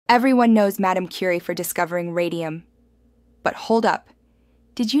Everyone knows Madam Curie for discovering radium. But hold up.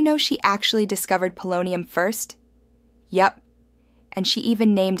 Did you know she actually discovered polonium first? Yep. And she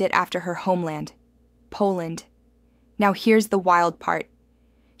even named it after her homeland, Poland. Now here's the wild part.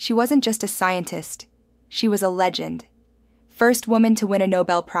 She wasn't just a scientist. She was a legend. First woman to win a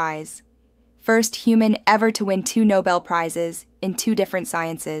Nobel Prize. First human ever to win 2 Nobel Prizes in 2 different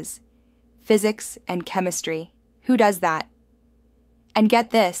sciences, physics and chemistry. Who does that? And get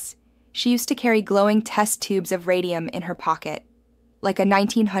this, she used to carry glowing test tubes of radium in her pocket, like a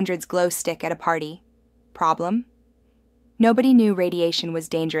 1900s glow stick at a party. Problem? Nobody knew radiation was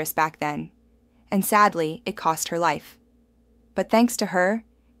dangerous back then, and sadly, it cost her life. But thanks to her,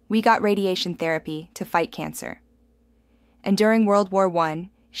 we got radiation therapy to fight cancer. And during World War I,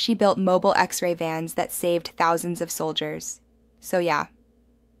 she built mobile X-ray vans that saved thousands of soldiers. So yeah.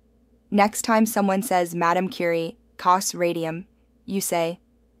 Next time someone says Madam Curie costs radium, you say,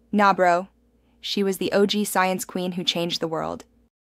 "Nah bro, she was the OG science queen who changed the world."